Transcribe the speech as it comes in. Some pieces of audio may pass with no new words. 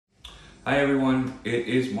Hi everyone, it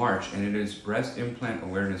is March and it is Breast Implant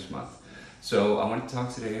Awareness Month. So I want to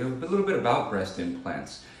talk today a little bit about breast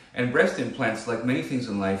implants. And breast implants, like many things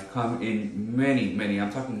in life, come in many,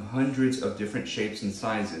 I'm talking hundreds of different shapes and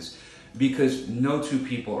sizes, because no two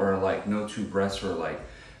people are alike, no two breasts are alike.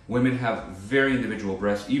 Women have very individual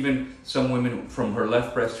breasts. Even some women, from her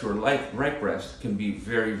left breast to her right breast, can be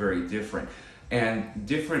very different. And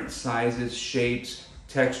different sizes, shapes,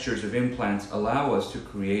 textures of implants allow us to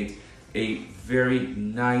create a very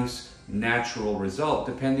nice, natural result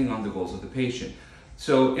depending on the goals of the patient.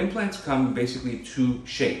 So implants come in basically two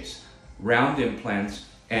shapes: round implants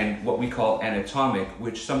and what we call anatomic,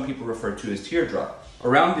 which some people refer to as teardrop. A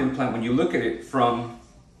round implant, when you look at it from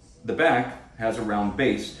the back, has a round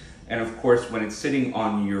base, and of course when it's sitting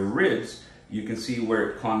on your ribs, you can see where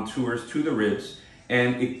it contours to the ribs,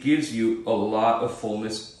 and it gives you a lot of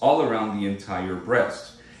fullness all around the entire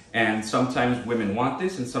breast. And sometimes women want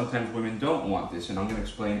this and sometimes women don't want this, and I'm going to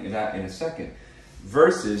explain that in a second.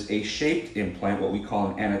 Versus a shaped implant, what we call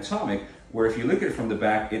an anatomic, where if you look at it from the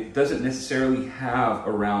back, it doesn't necessarily have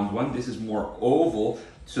a round one. This is more oval,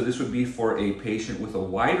 so this would be for a patient with a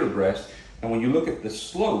wider breast. And when you look at the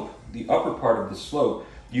slope, the upper part of the slope,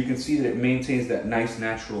 you can see that it maintains that nice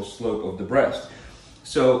natural slope of the breast.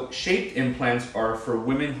 So shaped implants are for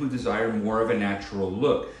women who desire more of a natural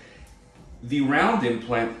look. The round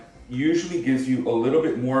implant usually gives you a little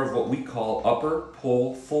bit more of what we call upper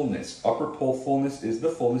pole fullness. Upper pole fullness is the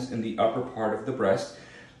fullness in the upper part of the breast,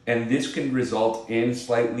 and this can result in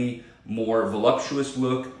slightly more voluptuous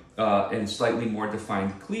look and slightly more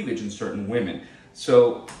defined cleavage in certain women.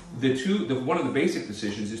 So one of the basic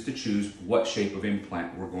decisions is to choose what shape of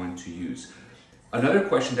implant we're going to use. Another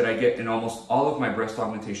question that I get in almost all of my breast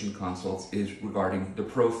augmentation consults is regarding the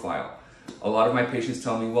profile. A lot of my patients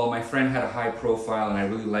tell me, well, my friend had a high profile and I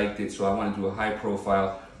really liked it, so I want to do a high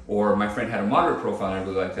profile. Or my friend had a moderate profile and I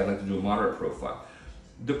really liked it, I'd like to do a moderate profile.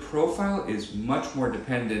 The profile is much more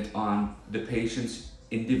dependent on the patient's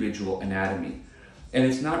individual anatomy. And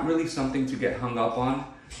it's not really something to get hung up on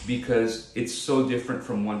because it's so different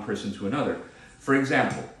from one person to another. For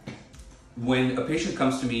example, when a patient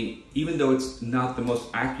comes to me, even though it's not the most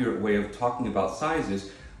accurate way of talking about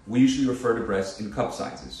sizes, we usually refer to breasts in cup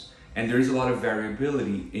sizes. And there is a lot of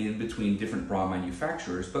variability in between different bra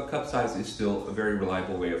manufacturers, but cup size is still a very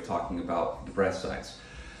reliable way of talking about the breast size.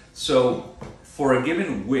 So for a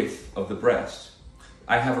given width of the breast,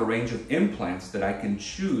 I have a range of implants that I can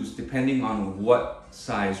choose depending on what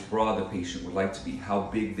size bra the patient would like to be, how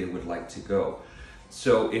big they would like to go.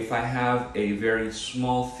 So if I have a very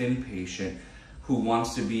small, thin patient who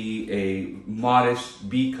wants to be a modest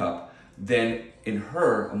B cup, then in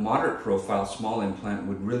her, a moderate profile small implant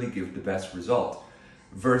would really give the best result.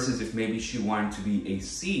 Versus if maybe she wanted to be a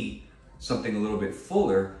C, something a little bit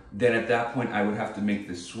fuller, then at that point I would have to make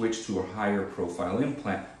the switch to a higher profile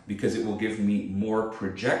implant because it will give me more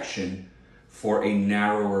projection for a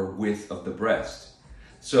narrower width of the breast.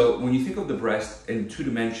 So when you think of the breast in two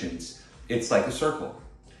dimensions, it's like a circle.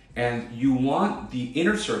 And you want the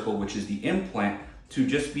inner circle, which is the implant, to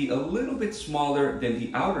just be a little bit smaller than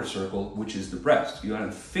the outer circle, which is the breast. You want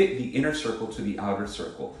to fit the inner circle to the outer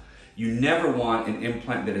circle. You never want an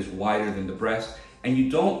implant that is wider than the breast, and you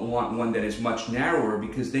don't want one that is much narrower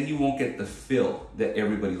because then you won't get the fill that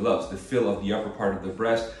everybody loves, the fill of the upper part of the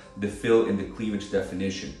breast, the fill in the cleavage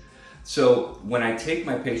definition. So when I take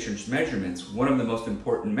my patient's measurements, one of the most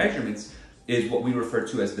important measurements is what we refer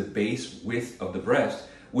to as the base width of the breast,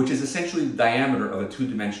 which is essentially the diameter of a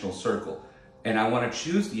two-dimensional circle. And I want to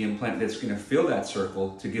choose the implant that's going to fill that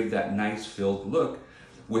circle to give that nice filled look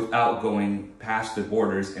without going past the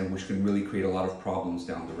borders, and which can really create a lot of problems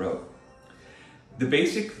down the road. The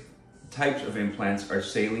basic types of implants are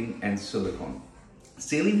saline and silicone.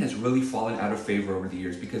 Saline has really fallen out of favor over the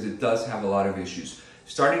years because it does have a lot of issues.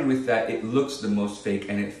 Starting with that, it looks the most fake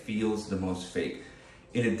and it feels the most fake.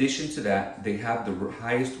 In addition to that, they have the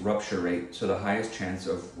highest rupture rate, so the highest chance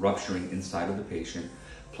of rupturing inside of the patient,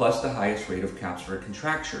 plus the highest rate of capsular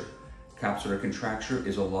contracture. Capsular contracture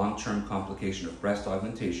is a long-term complication of breast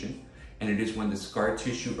augmentation, and it is when the scar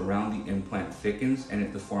tissue around the implant thickens and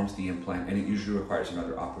it deforms the implant, and it usually requires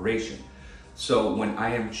another operation. So when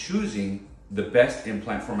I am choosing the best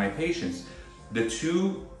implant for my patients, the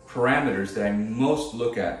two parameters that I most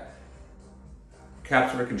look at: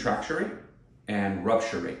 capsular contracture rate and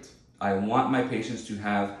rupture rate. I want my patients to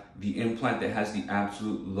have the implant that has the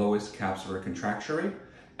absolute lowest capsular contracture rate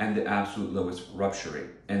and the absolute lowest rupture rate.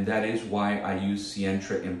 And that is why I use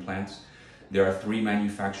Sientra implants. There are 3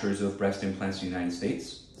 manufacturers of breast implants in the United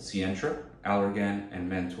States: Sientra, Allergan, and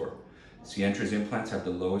Mentor. Sientra's implants have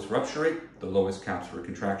the lowest rupture rate, the lowest capsular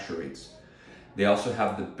contracture rates. They also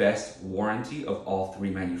have the best warranty of all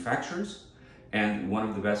 3 manufacturers. And one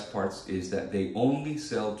of the best parts is that they only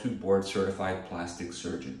sell to board certified plastic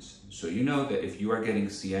surgeons. So you know that if you are getting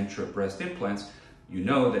Sientra breast implants, you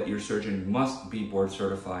know that your surgeon must be board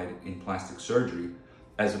certified in plastic surgery,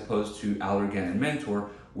 as opposed to Allergan and Mentor,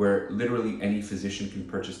 where literally any physician can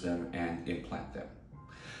purchase them and implant them.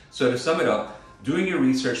 So to sum it up, doing your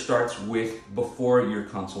research starts with before your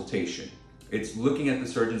consultation. It's looking at the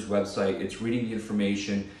surgeon's website, it's reading the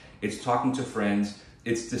information, it's talking to friends,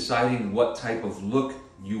 it's deciding what type of look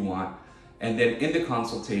you want. And then in the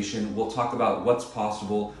consultation, we'll talk about what's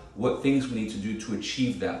possible, what things we need to do to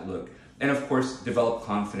achieve that look. And of course, develop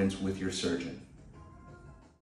confidence with your surgeon.